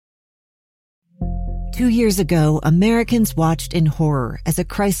2 years ago, Americans watched in horror as a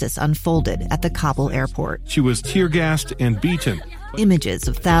crisis unfolded at the Kabul airport. She was tear-gassed and beaten. Images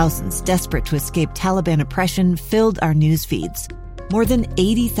of thousands desperate to escape Taliban oppression filled our news feeds. More than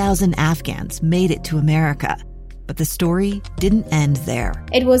 80,000 Afghans made it to America. But the story didn't end there.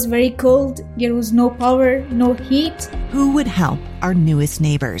 It was very cold. There was no power, no heat. Who would help our newest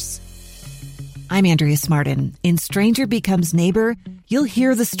neighbors? I'm Andrea Smartin. In Stranger Becomes Neighbor, you'll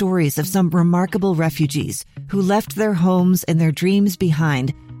hear the stories of some remarkable refugees who left their homes and their dreams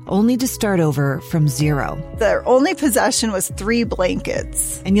behind, only to start over from zero. Their only possession was 3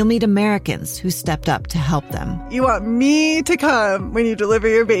 blankets. And you'll meet Americans who stepped up to help them. You want me to come when you deliver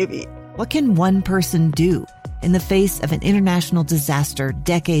your baby. What can one person do in the face of an international disaster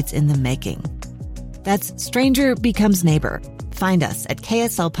decades in the making? That's Stranger Becomes Neighbor. Find us at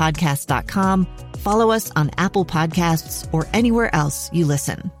kslpodcast.com. Follow us on Apple Podcasts or anywhere else you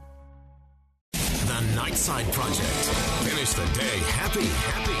listen. The Nightside Project. Finish the day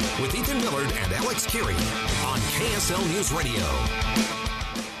happy with Ethan Millard and Alex Kirry on KSL News Radio.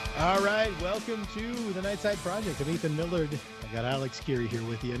 All right, welcome to the Nightside Project. I'm Ethan Millard. I got Alex Kirry here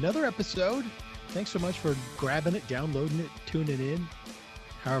with you. Another episode. Thanks so much for grabbing it, downloading it, tuning in.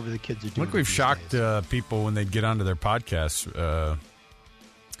 However the kids are doing. Look, we've shocked people when they get onto their podcasts.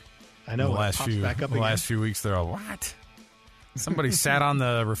 I know. The last few weeks, they're all, what? Somebody sat on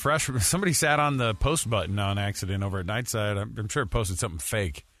the refresh. Somebody sat on the post button on accident over at Nightside. I'm sure it posted something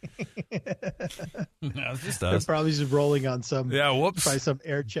fake. No, it's just us. They're probably just rolling on some. Yeah, whoops. Probably some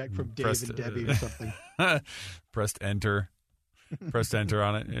air check from Dave and Debbie or something. Pressed enter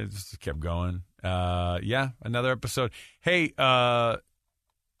on it. It just kept going. Yeah, another episode. Hey,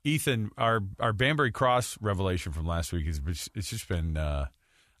 Ethan, our Banbury Cross revelation from last week it's just been.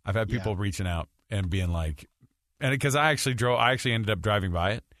 I've had people reaching out and being like, and because I actually ended up driving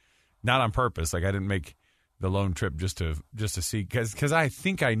by it, not on purpose. Like I didn't make the lone trip just to see because I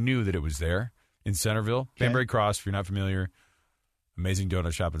think I knew that it was there in Centerville. Okay. Banbury Cross, if you're not familiar, amazing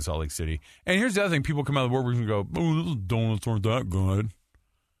donut shop in Salt Lake City. And here's the other thing: people come out of the work and go, "Oh, those donuts aren't that good."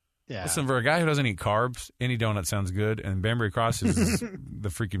 Yeah. Listen, for a guy who doesn't eat carbs, any donut sounds good, and Banbury Cross is the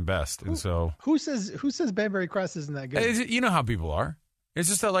freaking best. And so, who says Banbury Cross isn't that good? You know how people are. It's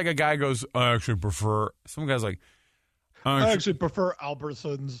just that like a guy goes, I actually prefer. Some guy's like, I actually prefer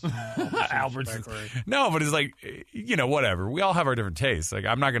Albertsons. Albertsons. No, but it's like, whatever. We all have our different tastes. Like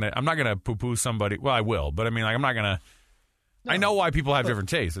I'm not gonna poo-poo somebody. Well, I will, but I mean, like I'm not gonna. No. I know why people have different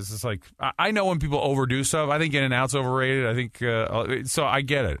tastes. It's just like I know when people overdo stuff. I think In-N-Out's overrated. I think so. I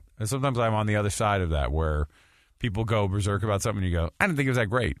get it. And sometimes I'm on the other side of that where people go berserk about something and you go, I didn't think it was that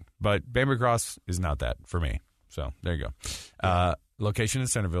great. But Banbury Cross is not that for me. So there you go. Location in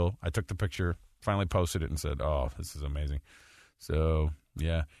Centerville. I took the picture, finally posted it and said, oh, this is amazing. So,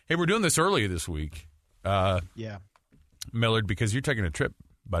 yeah. Hey, we're doing this early this week. Yeah. Millard, because you're taking a trip,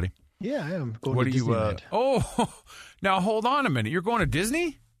 buddy. Yeah, I am going to Disneyland. Now hold on a minute. You're going to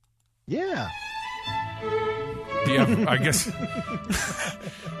Disney? Yeah. Do you have, I guess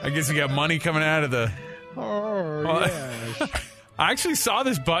you got money coming out of the. Yeah. I actually saw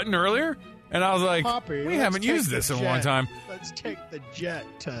this button earlier, and I was like, Poppy, we haven't used this in a long time. Let's take the jet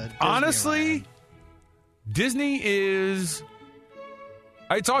to Disneyland. Honestly, Disney is.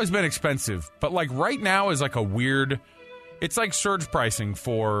 It's always been expensive, but like right now is like a weird. It's like surge pricing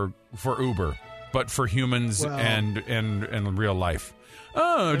for Uber, but for humans and real life.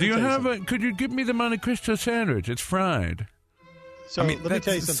 Oh, do you have a? Could you give me the Monte Cristo sandwich? It's fried. So let me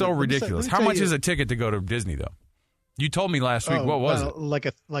tell you something. So ridiculous. How much is a ticket to go to Disney though? You told me last week. What was it? Like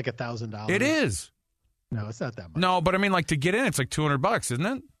 $1,000. It is. No, it's not that much. No, but I mean, like to get in, it's like $200, isn't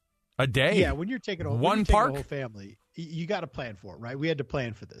it? A day. Yeah, when you're taking a whole family, you got to plan for it, right? We had to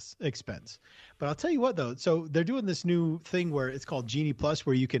plan for this expense. But I'll tell you what, though. So they're doing this new thing where it's called Genie Plus,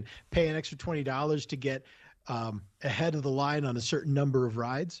 where you can pay an extra $20 to get ahead of the line on a certain number of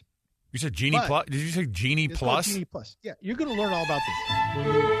rides. You said Genie Plus? Did you say Genie Plus? Genie Plus. Yeah, you're going to learn all about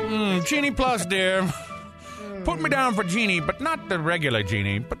this. Genie Plus, dear. Put me down for Genie, but not the regular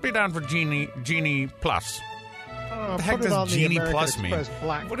Genie. Put me down for Genie Plus. What the heck does Genie Plus mean?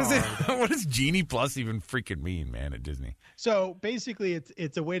 What is it? What does Genie Plus even freaking mean, man, at Disney? So basically,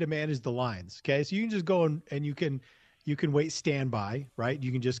 it's a way to manage the lines. Okay, so you can just go and you can wait standby, right?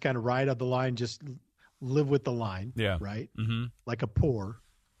 You can just kind of ride up the line, just live with the line, yeah, right? Mm-hmm. Like a poor.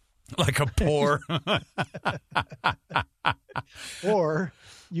 Or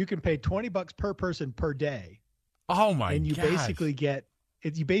you can pay $20 per person per day. Oh my! And you gosh. basically get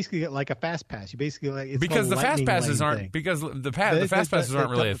you basically get like a fast pass. You basically like it's because the fast passes thing. aren't because the fast passes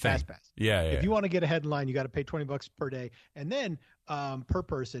aren't really a thing. Fast pass. Yeah. If you want to get ahead in line, you got to pay $20 per day, and then per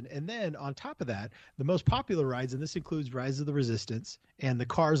person, and then on top of that, the most popular rides, and this includes Rise of the Resistance and the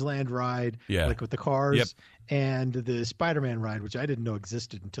Cars Land ride, like with the cars, and the Spider-Man ride, which I didn't know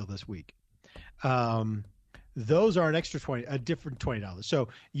existed until this week. Those are a different $20. So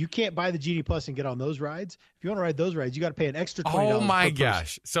you can't buy the Genie Plus and get on those rides. If you want to ride those rides, you got to pay an extra $20. Oh my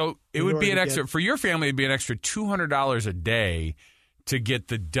gosh! So it would be an extra for your family. It'd be an extra $200 a day to get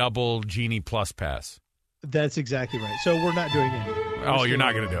the double Genie Plus pass. That's exactly right. So we're not doing it. Oh, you're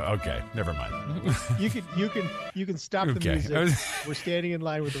not going to do it. Okay, never mind. You can stop the music. We're standing in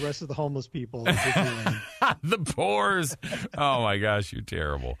line with the rest of the homeless people. The poors. Oh my gosh, you're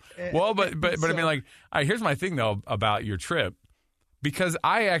terrible. Well, but I mean, like, here's my thing though about your trip, because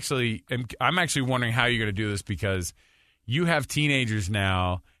I'm actually wondering how you're going to do this, because you have teenagers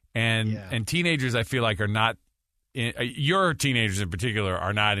now, and teenagers I feel like are not. Your teenagers in particular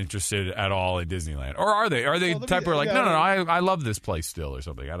are not interested at all in Disneyland, or are they? Are they type who are like, no, I love this place still, or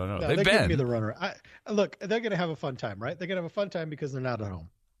something? I don't know. No, they've been. Give me the runner. Look, they're going to have a fun time, right? They're going to have a fun time because they're not at home,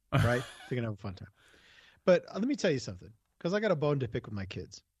 right? They're going to have a fun time. But let me tell you something, because I got a bone to pick with my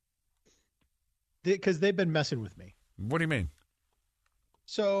kids, because they've been messing with me. What do you mean?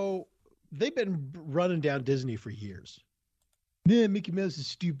 So they've been running down Disney for years. Yeah, Mickey Mouse is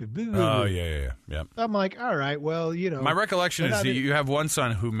stupid. Oh, yeah. I'm like, all right, well, My recollection is you have one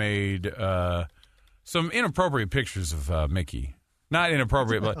son who made some inappropriate pictures of Mickey. Not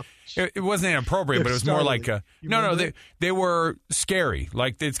inappropriate, but it wasn't inappropriate, but it was more like they were scary.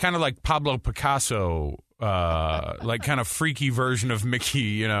 Like, it's kind of like Pablo Picasso, like kind of freaky version of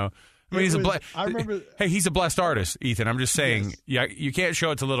Mickey, I mean, he's a blessed artist, Ethan. I'm just saying, you can't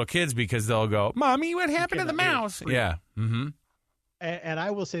show it to little kids because they'll go, Mommy, what happened to the mouse? Yeah. Mm-hmm. And I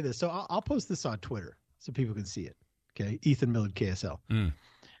will say this. So I'll post this on Twitter so people can see it. Okay. Ethan Millard, KSL.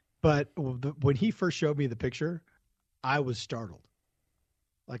 But when he first showed me the picture, I was startled.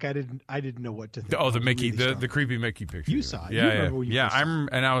 Like I didn't know what to think. Oh, the Mickey, really the creepy Mickey picture. You saw it. Yeah.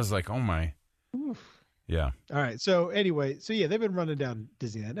 And I was like, oh my. Oof. Yeah. All right. So anyway, they've been running down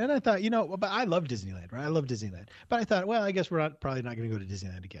Disneyland, and I thought, but I love Disneyland, right? I love Disneyland, but I thought, well, I guess we're probably not going to go to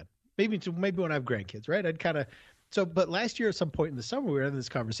Disneyland again. Maybe when I have grandkids, right? I'd kind of. So, but last year at some point in the summer, we were having this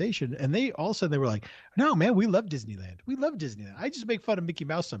conversation, and all of a sudden they were like, no, man, we love Disneyland. We love Disneyland. I just make fun of Mickey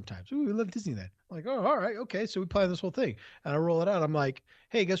Mouse sometimes. Ooh, we love Disneyland. I'm like, oh, all right, okay. So we plan this whole thing, and I roll it out. I'm like,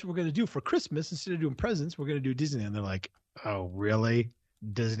 hey, guess what we're going to do for Christmas? Instead of doing presents, we're going to do Disneyland. They're like, oh, really?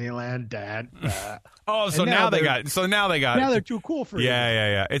 Disneyland, Dad? So now they got. Now they're too cool for you.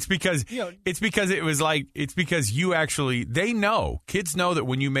 Yeah. It's because it's because you actually, they know, kids know that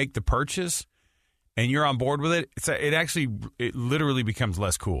when you make the purchase and you're on board with it, it literally becomes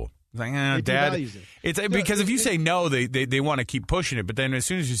less cool. It's like, Dad. It's because if you say no, they want to keep pushing it, but then as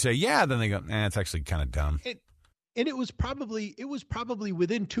soon as you say yeah, then they go, it's actually kind of dumb. And it was probably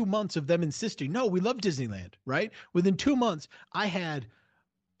within 2 months of them insisting, no, we love Disneyland, right? Within 2 months, I had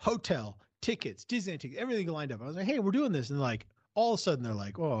hotel, tickets, Disneyland tickets, everything lined up. I was like, hey, we're doing this. And like, all of a sudden they're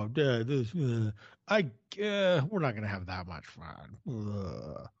like, oh, Dad, we're not going to have that much fun.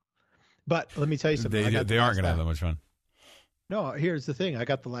 But let me tell you something. They aren't going to have that much fun. No, here's the thing. I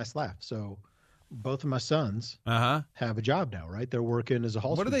got the last laugh. So both of my sons have a job now, right? They're working as a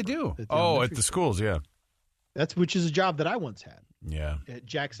hall. What do they do? At the schools, yeah. Which is a job that I once had. Yeah. At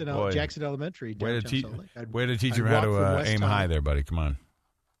Jackson Elementary. Way to teach them how to aim high there, buddy. Come on.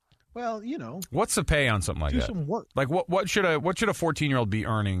 Well, what's the pay on something like that? Do some work. Like what should a 14-year-old be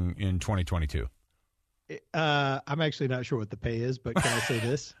earning in 2022? I'm actually not sure what the pay is, but can I say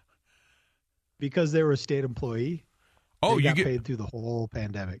this? Because they were a state employee. Oh, they got paid through the whole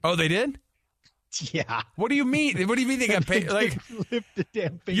pandemic. Oh, they did? Yeah. What do you mean? What do you mean they got paid? Like lift the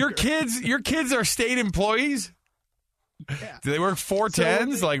damn finger. Your kids are state employees? Yeah. Do they work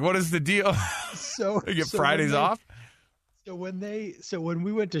 4/10s? Like, what is the deal? They get Fridays off? So when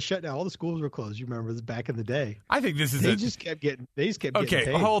we went to shut down, all the schools were closed. You remember this back in the day. I think this is They just kept getting paid.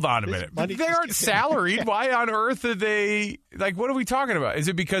 Okay, hold on a minute. They aren't salaried. Why on earth did they, like, what are we talking about? Is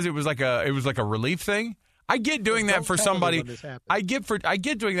it because it was like a relief thing? I get doing that for somebody. I get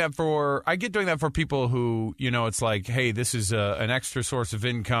doing that for people who, it's like, hey, this is an extra source of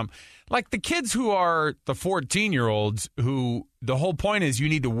income. Like the kids who are the 14-year-olds who the whole point is you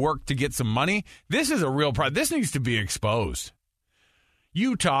need to work to get some money. This is a real problem. This needs to be exposed.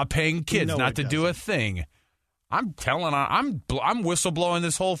 Utah paying kids not to do a thing. I'm whistleblowing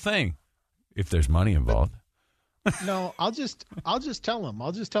this whole thing. If there's money involved. No, I'll just tell them.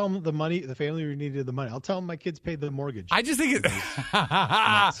 I'll just tell them the family needed the money. I'll tell them my kids paid the mortgage. I just think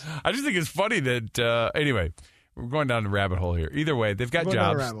it's funny that anyway, we're going down the rabbit hole here. Either way, they've got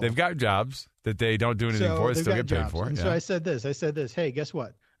jobs. They've got jobs that they don't do anything for. They still get paid for. And so I said this. Hey, guess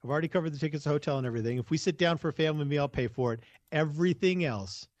what? I've already covered the tickets, the hotel, and everything. If we sit down for a family meal, I'll pay for it. Everything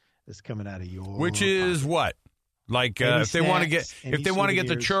else is coming out of your Which is pocket. What? Like if they want to get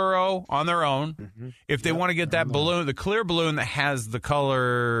the churro on their own, if they want to get that balloon, the clear balloon that has the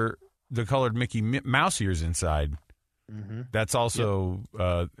colored Mickey Mouse ears inside, that's also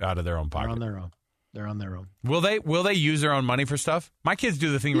out of their own pocket. They're on their own. Will they use their own money for stuff? My kids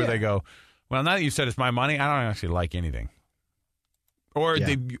do the thing where they go, well, now that you said it's my money, I don't actually like anything, or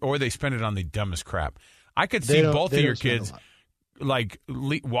they spend it on the dumbest crap. I could see both of your kids like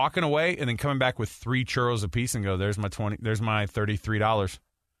walking away and then coming back with 3 churros apiece and go, there's my $33.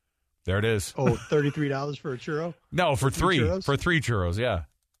 There it is. Oh, $33 for a churro? No, for 3 churros? For 3 churros, yeah.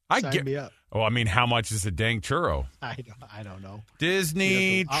 Sign me up. Oh, I mean, how much is a dang churro? I don't know.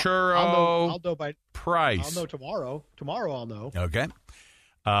 Disney churro I'll know by price. I'll know tomorrow. Tomorrow I'll know. Okay.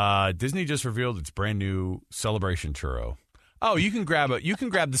 Disney just revealed its brand new Celebration churro. Oh, you can grab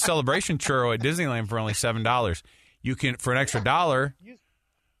the Celebration churro at Disneyland for only $7. You can for an extra $1.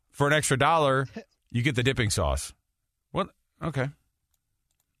 For an extra $1, you get the dipping sauce. What? Okay.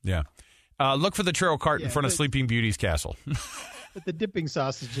 Yeah. Look for the churro cart in front of Sleeping Beauty's castle. But the dipping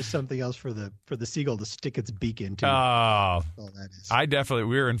sauce is just something else for the seagull to stick its beak into. Oh, that is. We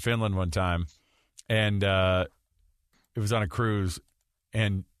were in Finland one time, and it was on a cruise,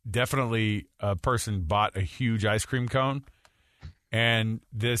 and definitely a person bought a huge ice cream cone, and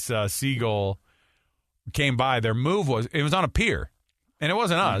this seagull came by. Their move was on a pier, and it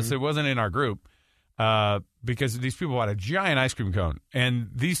wasn't us. It wasn't in our group because these people bought a giant ice cream cone, and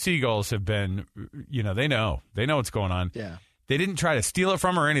these seagulls have been, they know what's going on. Yeah. They didn't try to steal it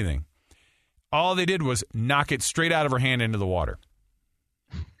from her or anything. All they did was knock it straight out of her hand into the water.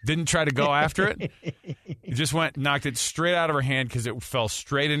 Didn't try to go after it. It just knocked it straight out of her hand because it fell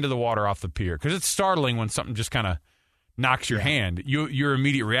straight into the water off the pier. Because it's startling when something just kind of knocks your hand. Your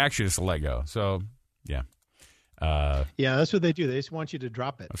immediate reaction is to let go. So, yeah. That's what they do. They just want you to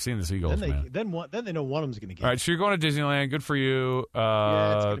drop it. I've seen the seagulls, man. Then they know one of them's going to get it. All right, so you're going to Disneyland. Good for you. It's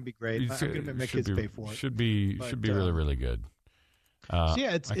going to be great. I'm going to make my kids pay for it. Should be really, really good.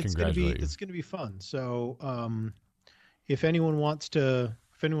 It's going to be fun. So, if anyone wants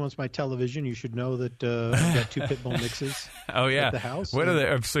my television, you should know that I've got 2 pit bull mixes. Oh yeah, at the house. What are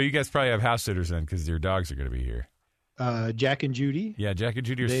they? So you guys probably have house sitters then, because your dogs are going to be here. Jack and Judy. Yeah, Jack and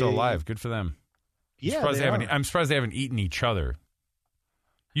Judy are still alive. Good for them. I'm surprised they haven't eaten each other.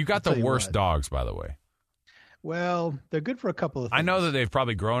 You got the worst dogs, by the way. Well, they're good for a couple of things. I know that they've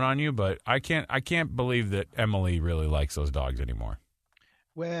probably grown on you, but I can't believe that Emily really likes those dogs anymore.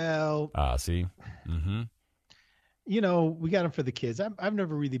 Well, see, we got them for the kids. I've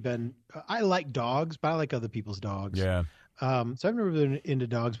never really been. I like dogs, but I like other people's dogs. Yeah. So I've never been into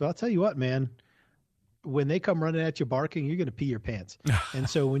dogs, but I'll tell you what, man. When they come running at you barking, you're going to pee your pants. And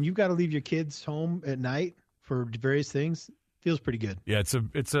so when you've got to leave your kids home at night for various things, it feels pretty good. Yeah,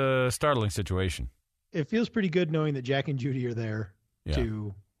 it's a startling situation. It feels pretty good knowing that Jack and Judy are there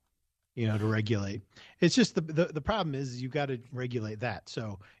to regulate. It's just the problem is you've got to regulate that.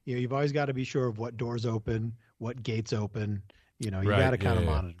 So, you've always got to be sure of what doors open, what gates open. You got to kind of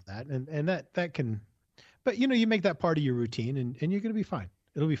monitor that. And that can, but you make that part of your routine and you're going to be fine.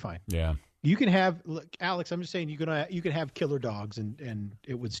 It'll be fine. Yeah. You can Alex, I'm just saying you can have killer dogs and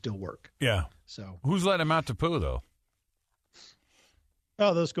it would still work. Yeah. So who's letting them out to poo though?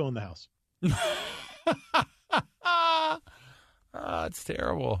 Oh, those go in the house. It's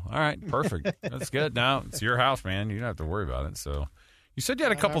terrible. All right, perfect. That's good. Now it's your house, man. You don't have to worry about it. So you said you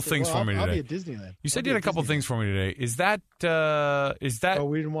had a couple things for me today. I'll be at Disneyland. You said you had a couple things for me today. Is that? Oh,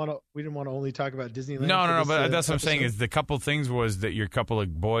 we didn't want to only talk about Disneyland. No. But that's what I'm saying. Is the couple things was that your couple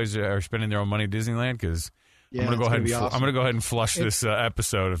of boys are spending their own money at Disneyland? Because I'm going to go ahead and I'm going to go ahead and flush this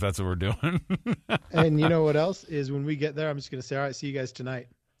episode if that's what we're doing. And you know what else is when we get there, I'm just going to say, all right, see you guys tonight.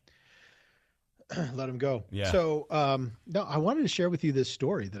 Let them go. Yeah. So, no, I wanted to share with you this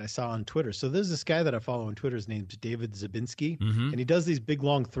story that I saw on Twitter. So there's this guy that I follow on Twitter. His name's David Zabinski, and he does these big,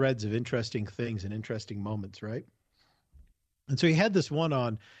 long threads of interesting things and interesting moments, right? And so he had this one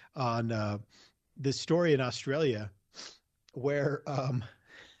on this story in Australia where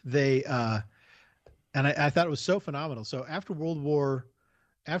they and I thought it was so phenomenal. So after World War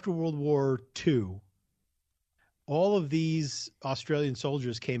II, all of these Australian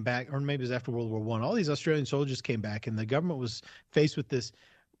soldiers came back, or maybe it was after World War I. All these Australian soldiers came back, and the government was faced with this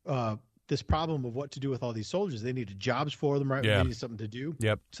this problem of what to do with all these soldiers. They needed jobs for them, right? Yeah. They needed something to do.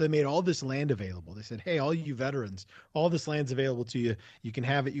 Yep. So they made all this land available. They said, hey, all you veterans, all this land's available to you. You can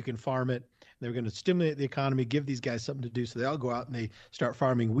have it. You can farm it. They're going to stimulate the economy, give these guys something to do. So they all go out and they start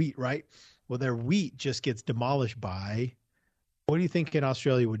farming wheat, right? Well, their wheat just gets demolished by, what do you think in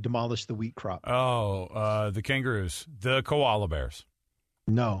Australia would demolish the wheat crop? The kangaroos, the koala bears.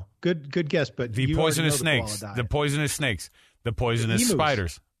 No. Good guess, but The you already poisonous know the koala snakes. diet. The poisonous snakes. The poisonous emus.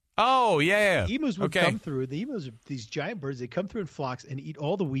 spiders. Oh, yeah. Emus would okay. come through. The emus are these giant birds. They come through in flocks and eat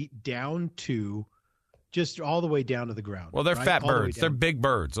all the wheat down to just all the way down to the ground. Well, they're right? fat All the way birds. They're down. big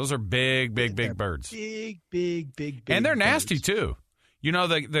birds. Those are big They're birds. Big. And they're nasty, birds. too. You know,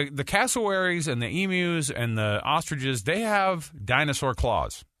 the cassowaries and the emus and the ostriches, they have dinosaur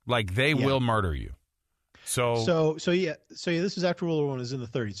claws. Like, they will murder you. So this was after World War I is in the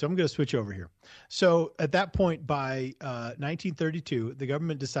 30s. So I'm going to switch over here. So at that point, by 1932, the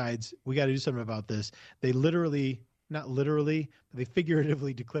government decides we got to do something about this. They not literally, but they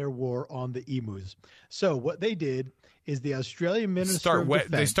figuratively declare war on the emus. So what they did is the Australian Minister of Defense.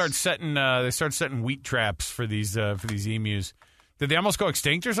 They start setting wheat traps for these emus. Did they almost go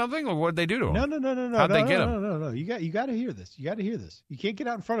extinct or something? Or what did they do to them? No. How'd they get them? No. You got to hear this. You can't get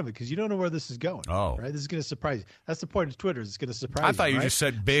out in front of it because you don't know where this is going. Oh. Right? This is going to surprise you. That's the point of Twitter. It's going to surprise you. I thought you right? just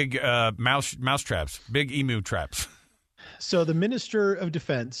said big mouse traps, big emu traps. So the Minister of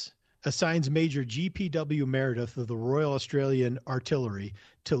Defense assigns Major G.P.W. Meredith of the Royal Australian Artillery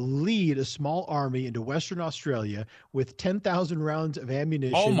to lead a small army into Western Australia with 10,000 rounds of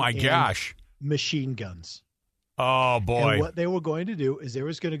ammunition. Oh, my and gosh. machine guns. Oh, boy. And what they were going to do is they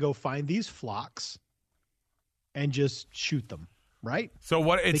was going to go find these flocks and just shoot them, right? So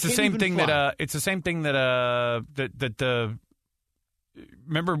what? It's They the can't same even thing fly. that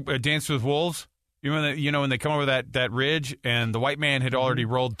remember Dance with Wolves? You know when they come over that ridge and the white man had already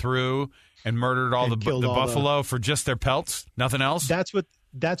rolled through and murdered all And the killed all buffalo for just their pelts, nothing else. That's what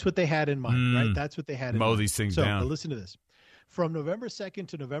they had in mind, right? That's what they had in Mow mind. these things so, down. But listen to this. From November 2nd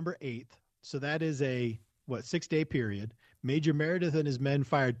to November 8th, so that is a 6-day period. Major Meredith and his men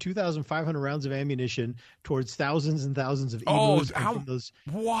fired 2,500 rounds of ammunition towards thousands and thousands of emus. And from those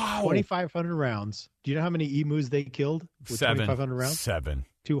 2,500 rounds, do you know how many emus they killed with 2,500 rounds? 7.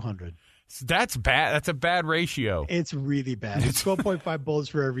 200. That's bad. That's a bad ratio. It's really bad. It's 12.5 bullets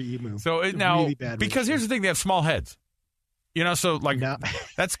for every emu. So It's now, really bad because ratio. here's the thing: they have small heads. You know, so like Now-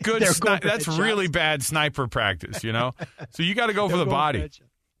 that's good. They're going for That's headshots. really bad sniper practice. You know, so you got to go for They're the going body. headshot.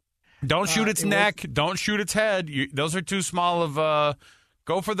 Don't shoot its it was- neck. Don't shoot its head. Those are too small of.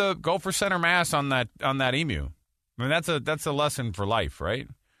 Go for center mass on that emu. I mean, that's a lesson for life, right?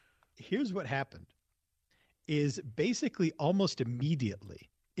 Here's what happened: is basically almost immediately,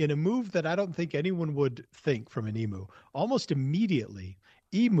 in a move that I don't think anyone would think from an emu, almost immediately,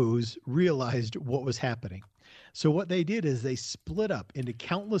 emus realized what was happening. So what they did is they split up into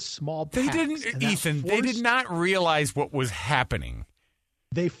countless small They packs. didn't, and that Ethan. They did not realize what was happening.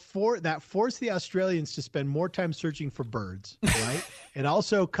 That forced the Australians to spend more time searching for birds, right? It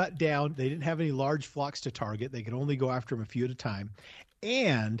also cut down. They didn't have any large flocks to target. They could only go after them a few at a time.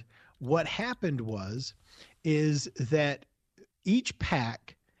 And what happened is that each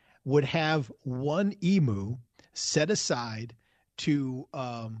pack would have one emu set aside to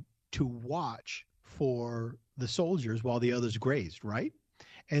watch for the soldiers while the others grazed, right?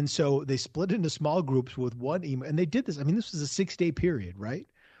 And so they split into small groups with one emu, and they did this. I mean, this was a 6-day period, right?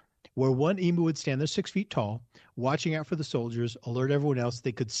 Where one emu would stand there 6 feet tall, watching out for the soldiers, alert everyone else.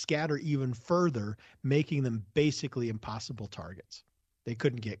 They could scatter even further, making them basically impossible targets. They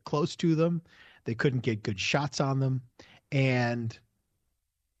couldn't get close to them. They couldn't get good shots on them, and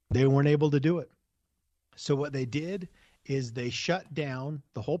they weren't able to do it. So what they did is they shut down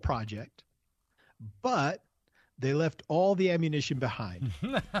the whole project, but they left all the ammunition behind.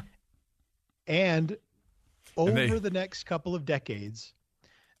 And over the next couple of decades,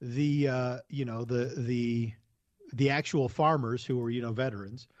 the actual farmers who were,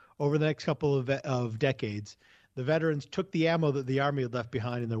 veterans, over the next couple of decades, the veterans took the ammo that the Army had left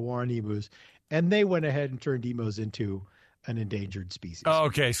behind in their war on emus, and they went ahead and turned emus into an endangered species. Oh,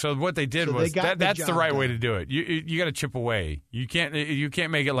 okay, so what they did was that's the job right way done. to do it. You got to chip away. You can't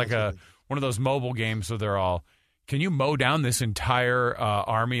make it like one of those mobile games so they're all. Can you mow down this entire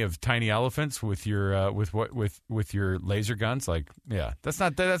army of tiny elephants with your with your laser guns? Like, yeah, that's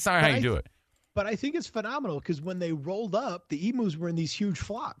not how you do it. But I think it's phenomenal because when they rolled up, the emus were in these huge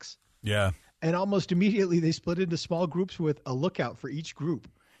flocks. Yeah, and almost immediately they split into small groups with a lookout for each group,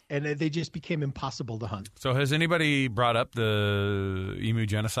 and they just became impossible to hunt. So has anybody brought up the emu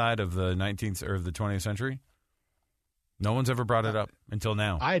genocide of the 19th or the 20th century? No one's ever brought it up until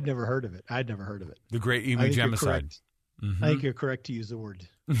now. I had never heard of it. The Great Emu Genocide. I think you're correct to use the word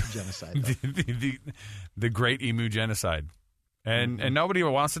genocide. the Great Emu Genocide. And nobody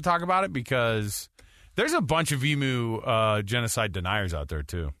wants to talk about it because there's a bunch of emu genocide deniers out there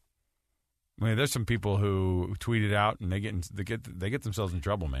too. I mean, there's some people who tweet it out and they get themselves in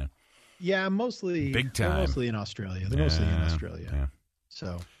trouble, man. Yeah, mostly big time. They're mostly in Australia. Yeah.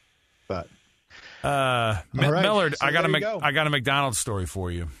 So, but Millard, so I got a McDonald's story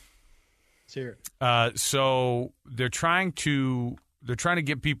for you. Let's hear it. So they're trying to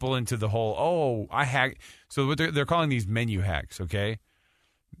get people into the whole I hack. So what they're calling these menu hacks. Okay,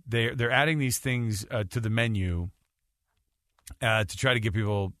 they're adding these things to the menu to try to get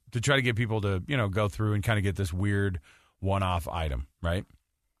people to go through and kind of get this weird one-off item, right?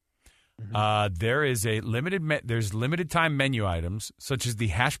 Mm-hmm. There is there's limited time menu items such as the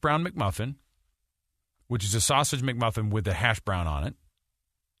hash brown McMuffin, which is a sausage McMuffin with a hash brown on it.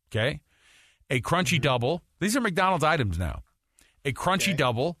 Okay, a crunchy double. These are McDonald's items now. A crunchy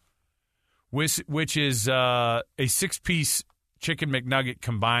double, which is a 6-piece chicken McNugget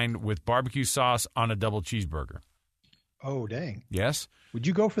combined with barbecue sauce on a double cheeseburger. Oh, dang. Yes. Would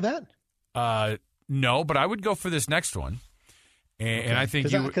you go for that? No, but I would go for this next one. And I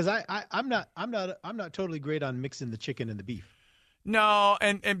think because I'm not totally great on mixing the chicken and the beef. No,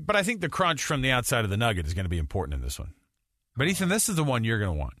 but I think the crunch from the outside of the nugget is going to be important in this one. But Ethan, this is the one you're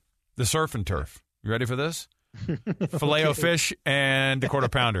going to want. The surf and turf. You ready for this? Filet-O-Fish and a quarter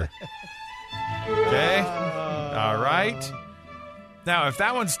pounder. Okay? All right. Now, if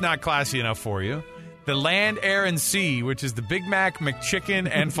that one's not classy enough for you, the Land, Air, and Sea, which is the Big Mac, McChicken,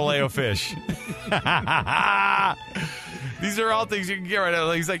 and Filet-O-Fish. These are all things you can get right now.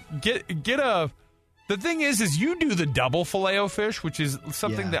 He's like, get a... The thing is you do the double Filet-O-Fish, which is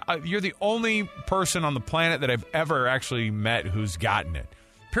something that you're the only person on the planet that I've ever actually met who's gotten it.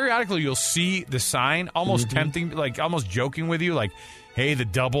 Periodically, you'll see the sign, almost tempting, like almost joking with you, like, hey, the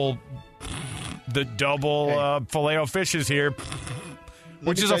double Filet-O-Fish is here,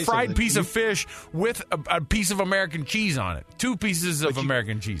 which is a fried piece of fish with a piece of American cheese on it. 2 pieces of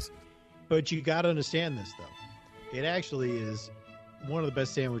American cheese. But you got to understand this, though. It actually is one of the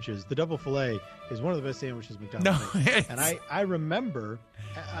best sandwiches. The double filet is one of the best sandwiches McDonald's makes. And I remember,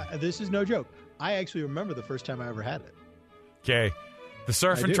 this is no joke, I actually remember the first time I ever had it. Okay. The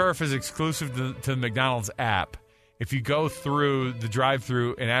Surf and Turf is exclusive to the McDonald's app. If you go through the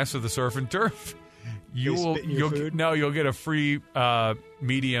drive-thru and ask for the Surf and Turf, you'll get a free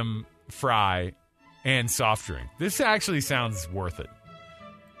medium fry and soft drink. This actually sounds worth it.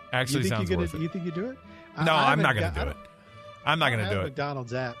 You think you do it? No, I'm not going to do it. I'm not going to do it.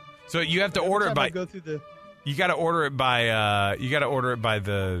 McDonald's app. So you have to order it by. You got to order it by. You got to order it by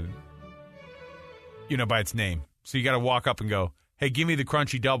the. By its name. So you got to walk up and go, "Hey, give me the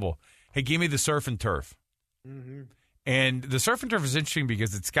crunchy double. Hey, give me the Surf and Turf." Mm-hmm. And the Surf and Turf is interesting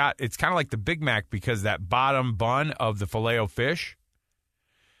because it's kind of like the Big Mac because that bottom bun of the Filet-O-Fish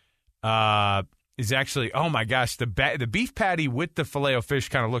is actually, oh my gosh, the beef patty with the Filet-O-Fish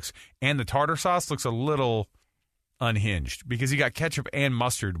kind of looks, and the tartar sauce looks a little unhinged because you got ketchup and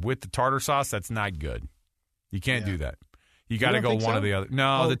mustard with the tartar sauce. That's not good. You can't do that. You got to go one or the other.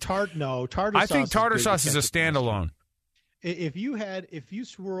 No, tartar sauce. I think tartar sauce is a standalone. If you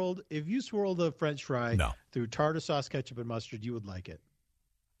swirled a French fry through tartar sauce, ketchup, and mustard, you would like it.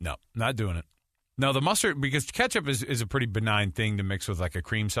 No, not doing it. No, the mustard, because ketchup is a pretty benign thing to mix with like a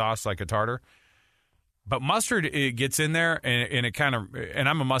cream sauce, like a tartar. But mustard, it gets in there, and it kind of, and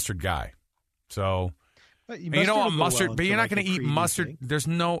I'm a mustard guy. So, you know what, mustard, but you're not going to eat mustard. Thing. There's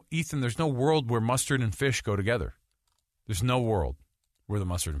no world where mustard and fish go together. There's no world where the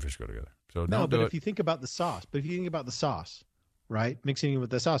mustard and fish go together. So if you think about the sauce, right, mixing it with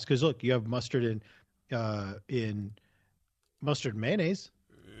the sauce, because look, you have mustard in mustard and mayonnaise.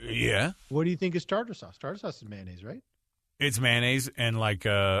 Yeah. What do you think is tartar sauce? Tartar sauce is mayonnaise, right? It's mayonnaise and like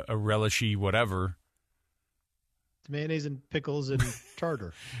a relishy whatever. It's mayonnaise and pickles and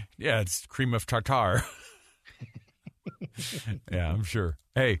tartar. Yeah, it's cream of tartar. Yeah, I'm sure.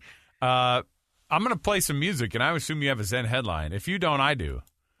 Hey, I'm going to play some music, and I assume you have a Zen headline. If you don't, I do.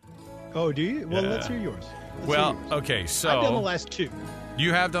 Oh, do you? Well, let's hear yours. Okay, so I've done the last 2.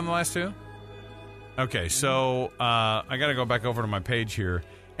 You have done the last 2? Okay, so I got to go back over to my page here,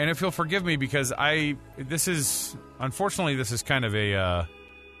 and if you'll forgive me, because this is kind of a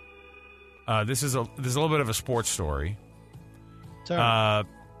this is a little bit of a sports story. Sorry.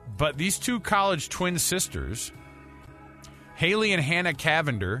 But these 2 college twin sisters, Haley and Hannah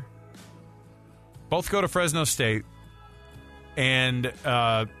Cavender, both go to Fresno State, and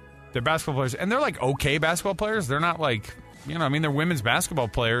They're basketball players, and they're like okay basketball players. They're not like, they're women's basketball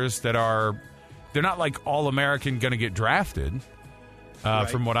players that they're not like All-American going to get drafted,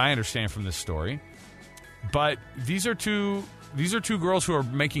 from what I understand from this story. But these are two girls who are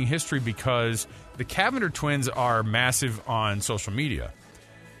making history because the Cavender twins are massive on social media,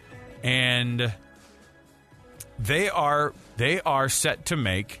 and they are set to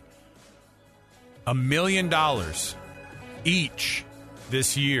make $1 million each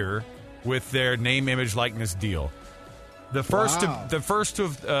this year with their name, image, likeness deal. The first to have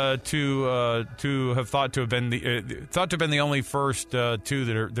thought to have been the only first two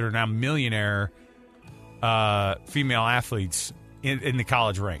that are now millionaire female athletes in the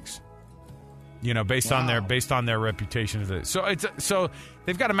college ranks. Based on their reputation. So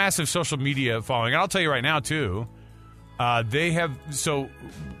they've got a massive social media following. And I'll tell you right now too, they have. So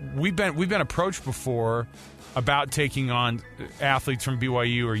we've been approached before about taking on athletes from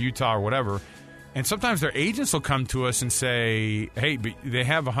BYU or Utah or whatever, and sometimes their agents will come to us and say, "Hey, they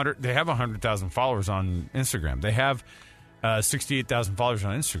have 100,000 followers on Instagram. They have 68,000 followers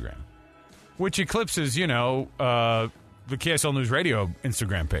on Instagram, which eclipses the KSL News Radio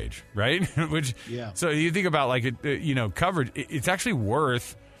Instagram page, right? So you think about coverage. It's actually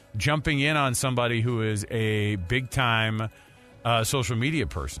worth jumping in on somebody who is a big time social media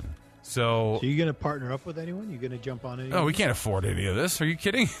person." So you're going to partner up with anyone? You're going to jump on anyone? Oh, we can't afford any of this. Are you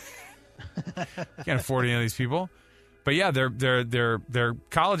kidding? Can't afford any of these people. But yeah, they're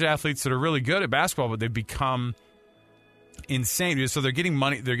college athletes that are really good at basketball, but they've become insane. So they're getting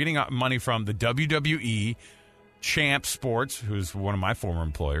money. They're getting money from the WWE, Champ Sports, who's one of my former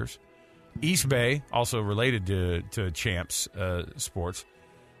employers, East Bay, also related to Champs Sports,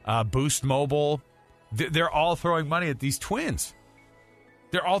 Boost Mobile. They're all throwing money at these twins.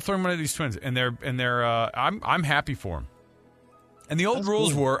 They're all throwing money at these twins, and they're. I'm happy for them. And the old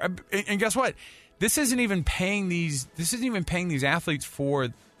rules were, and guess what? This isn't even paying these athletes for.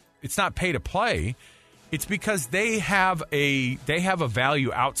 It's not pay to play. It's because they have a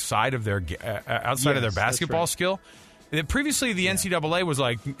value outside of their of their basketball skill. Previously, the NCAA was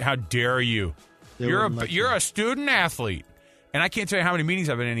like, "How dare you? You're a student athlete." And I can't tell you how many meetings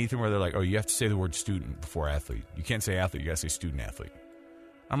I've been in, Ethan, where they're like, "Oh, you have to say the word student before athlete. You can't say athlete. You got to say student athlete."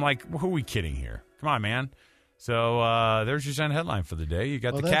 I'm like, who are we kidding here? Come on, man. So there's your headline for the day. You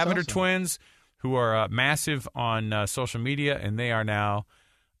got the Cavender twins, who are massive on social media, and they are now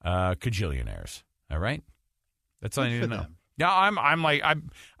cajillionaires. All right, that's all I need to know. Yeah, I'm like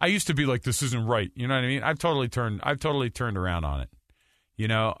I used to be like, this isn't right. You know what I mean? I've totally turned around on it.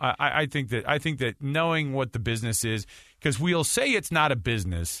 I think that knowing what the business is, because we'll say it's not a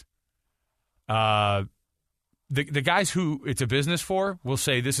business. The guys who it's a business for will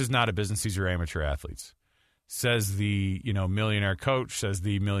say this is not a business; these are amateur athletes. Says the millionaire coach, says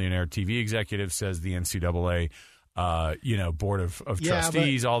the millionaire TV executive, says the NCAA board of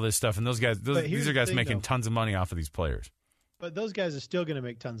trustees, all this stuff, and these are guys making tons of money off of these players. But those guys are still going to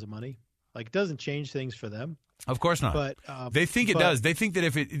make tons of money. Like, it doesn't change things for them. Of course not. But they think it does. They think that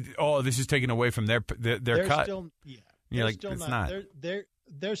if this is taken away from their cut. It's not.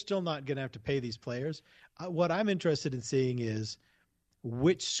 They're still not going to have to pay these players. What I'm interested in seeing is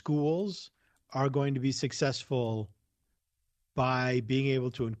which schools are going to be successful by being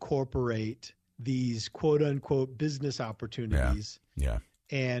able to incorporate these quote unquote business opportunities. Yeah.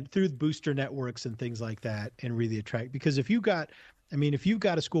 And through booster networks and things like that, and really attract. Because if you've got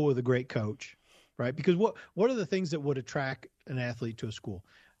a school with a great coach, right? Because what are the things that would attract an athlete to a school?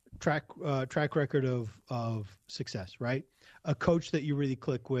 Track record of success, right? A coach that you really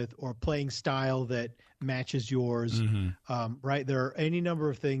click with, or playing style that matches yours, right? There are any number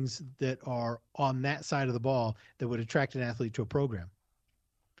of things that are on that side of the ball that would attract an athlete to a program.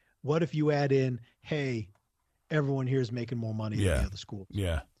 What if you add in, hey, everyone here is making more money than the other schools?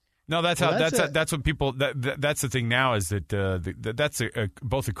 Yeah. No, that's what people. That's the thing now, is that that's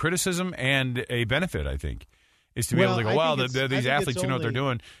both a criticism and a benefit, I think, is to be able to go, these athletes, what they're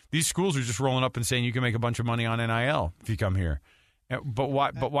doing. These schools are just rolling up and saying you can make a bunch of money on NIL if you come here. But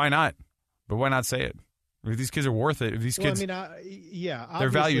why? But why not? But why not say it? If these kids are worth it. If these kids, their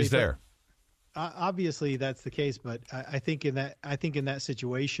value's there. Obviously, that's the case. But I think in that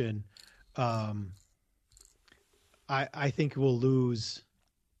situation, I think we'll lose.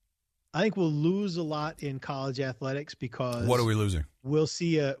 I think we'll lose a lot in college athletics because what are we losing? We'll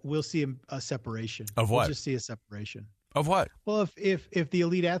see a separation. Of what? We'll just see a separation. Of what? Well, if the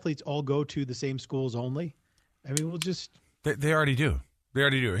elite athletes all go to the same schools only, I mean, we'll just they already do. They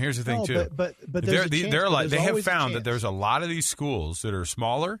already do. Here's the thing too. But they have found that there's a lot of these schools that are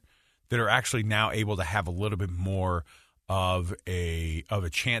smaller that are actually now able to have a little bit more of a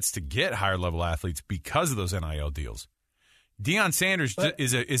chance to get higher level athletes because of those NIL deals. Deion Sanders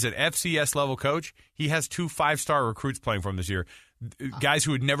is an FCS level coach. He has 2 5-star recruits playing for him this year, guys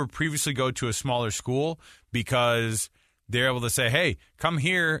who would never previously go to a smaller school because they're able to say, "Hey, come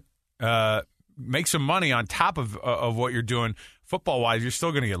here, make some money on top of what you're doing football wise. You're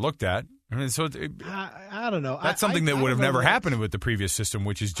still going to get looked at." I mean, so I don't know. That's something that would have never happened with the previous system,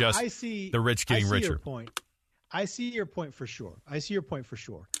 which is just the rich getting richer. I see your point for sure.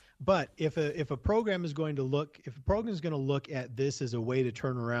 But if a program is going to look at this as a way to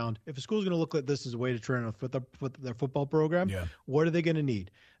turn around, if a school is going to look at this as a way to turn around their football program, what are they going to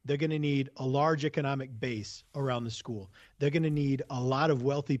need? They're going to need a large economic base around the school. They're going to need a lot of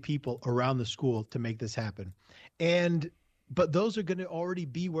wealthy people around the school to make this happen. But those are going to already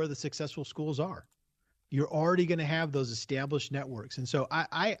be where the successful schools are. You're already going to have those established networks. And so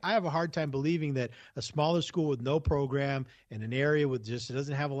I have a hard time believing that a smaller school with no program in an area with just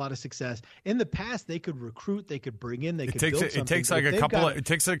doesn't have a lot of success. In the past, they could recruit, they could bring in, build something. It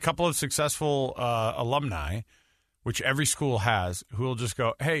takes a couple of successful alumni, which every school has, who will just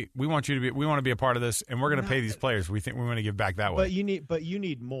go, "Hey, we want to be a part of this, and we're going to pay these players. We think we want to give back that way." But you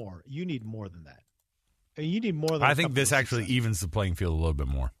need more. You need more than that. You need more than. I think this actually evens the playing field a little bit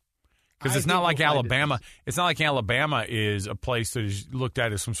more. Because it's not like Alabama. It's not like Alabama is a place that is looked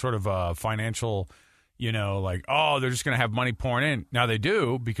at as some sort of financial, like, oh, they're just going to have money pouring in. Now they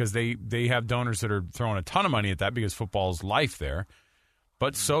do, because they have donors that are throwing a ton of money at that, because football's life there.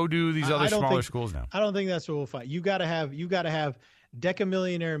 But so do these other smaller schools now. I don't think that's what we'll find. You got to have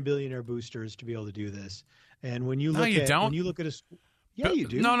decamillionaire and billionaire boosters to be able to do this. And when you look at a school. Yeah, you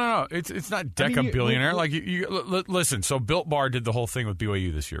do. No. It's not billionaire. Listen. So Built Bar did the whole thing with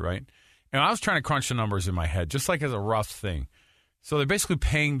BYU this year, right? And I was trying to crunch the numbers in my head, just like as a rough thing. So they're basically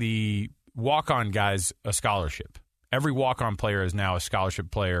paying the walk-on guys a scholarship. Every walk-on player is now a scholarship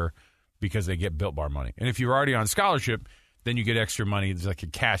player because they get Built Bar money. And if you're already on scholarship, then you get extra money. It's like a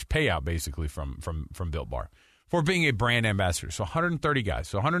cash payout, basically, from Built Bar for being a brand ambassador. So 130 guys.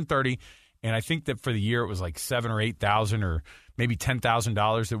 So 130, and I think that for the year it was like $7,000 or $8,000 or maybe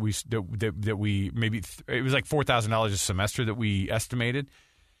 $10,000 that we maybe it was like $4,000 a semester that we estimated.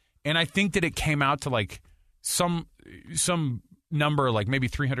 And I think that it came out to like some number, like maybe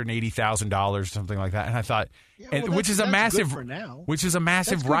 $380,000, something like that. And I thought, which is a massive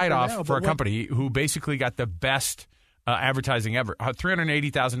write-off for a company who basically got the best advertising ever.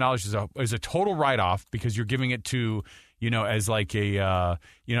 $380,000 is a total write-off, because you're giving it to as like a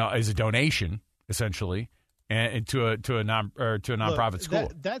as a donation essentially, and to a nonprofit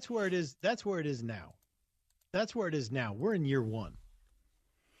school. That's where it is. That's where it is now. We're in year one.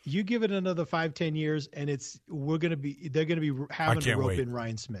 You give it another 5-10 years, and they're going to be having to rope in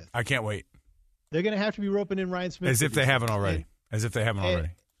Ryan Smith. I can't wait. They're going to have to be roping in Ryan Smith as if they haven't already. I think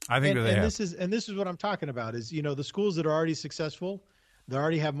that they have. This is what I'm talking about. Is the schools that are already successful, they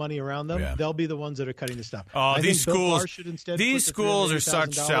already have money around them. Yeah. They'll be the ones that are cutting the stuff. Oh, these schools are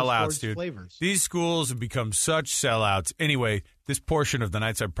such sellouts, dude. Flavors. These schools have become such sellouts. Anyway, this portion of the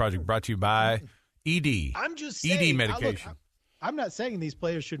Nightside Project brought to you by ED. I'm just saying, ED medication. I'm not saying these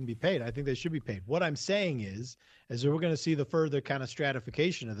players shouldn't be paid. I think they should be paid. What I'm saying is we're going to see the further kind of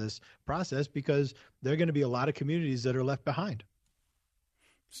stratification of this process, because there are going to be a lot of communities that are left behind.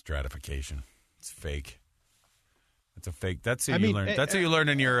 Stratification. It's fake. It's a fake. That's what you learn. That's what you learn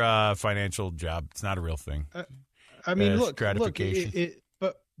in your financial job. It's not a real thing. Stratification.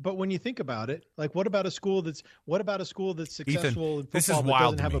 But when you think about it, like, what about a school that's successful Ethan, in football this is that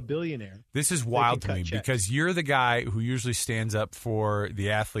wild doesn't have a billionaire? This is wild to me, because you're the guy who usually stands up for the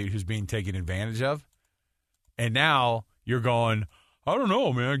athlete who's being taken advantage of, and now you're going, I don't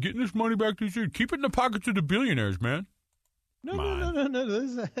know, man, getting this money back to you, keep it in the pockets of the billionaires, man. No.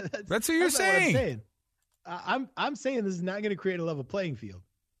 That's what you're saying. I'm saying this is not going to create a level playing field.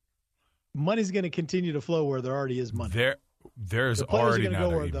 Money's going to continue to flow where there already is money. There's already going to go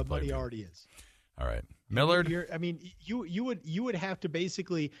where the money already is. All right, Millard. You would have to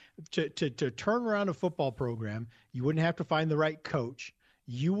basically to turn around a football program. You wouldn't have to find the right coach.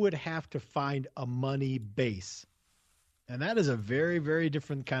 You would have to find a money base, and that is a very, very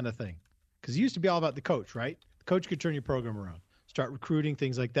different kind of thing. Because it used to be all about the coach, right? The coach could turn your program around, start recruiting,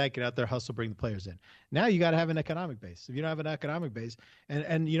 things like that. Get out there, hustle, bring the players in. Now you got to have an economic base. If you don't have an economic base,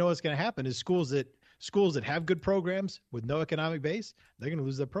 and you know what's going to happen is schools that have good programs with no economic base, they're going to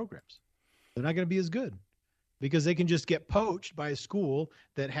lose their programs. They're not going to be as good, because they can just get poached by a school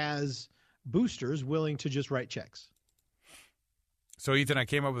that has boosters willing to just write checks. So, Ethan, I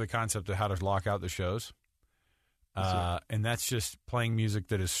came up with a concept of how to lock out the shows, and that's just playing music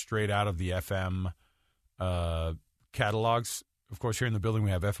that is straight out of the FM catalogs. Of course, here in the building,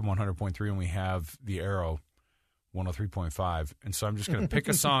 we have FM 100.3 and we have the Arrow 103.5. And so I'm just going to pick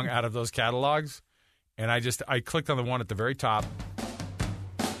a song out of those catalogs. And I clicked on the one at the very top.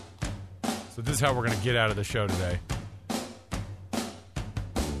 So this is how we're going to get out of the show today.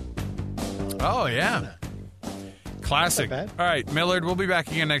 Oh, yeah. Classic. All right, Millard, we'll be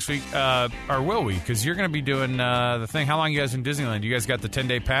back again next week. Or will we? Because you're going to be doing the thing. How long you guys in Disneyland? You guys got the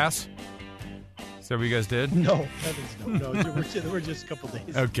 10-day pass? Is that what you guys did? No, no. We're just a couple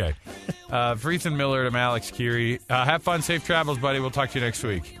days. Okay. For Ethan Millard, I'm Alex Keary. Have fun. Safe travels, buddy. We'll talk to you next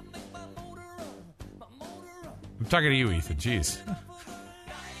week. I'm talking to you, Ethan. Jeez.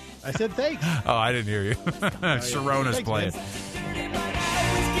 I said thanks. Oh, I didn't hear you. Sharona's thanks, playing.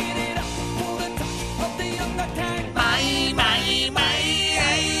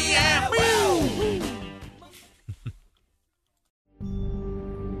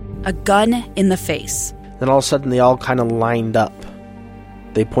 A gun in the face. Then all of a sudden they all kind of lined up.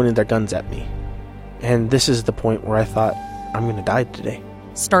 They pointed their guns at me. And this is the point where I thought, I'm going to die today.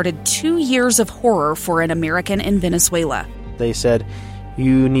 Started 2 years of horror for an American in Venezuela. They said,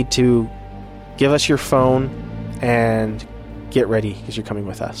 you need to give us your phone and get ready because you're coming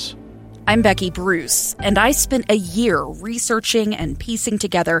with us. I'm Becky Bruce, and I spent a year researching and piecing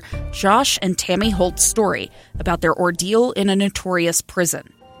together Josh and Tammy Holt's story about their ordeal in a notorious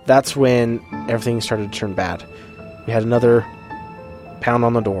prison. That's when everything started to turn bad. We had another pound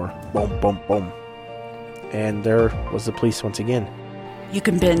on the door. Boom, boom, boom. And there was the police once again. You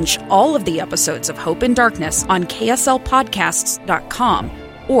can binge all of the episodes of Hope in Darkness on KSLPodcasts.com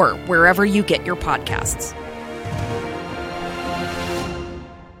or wherever you get your podcasts.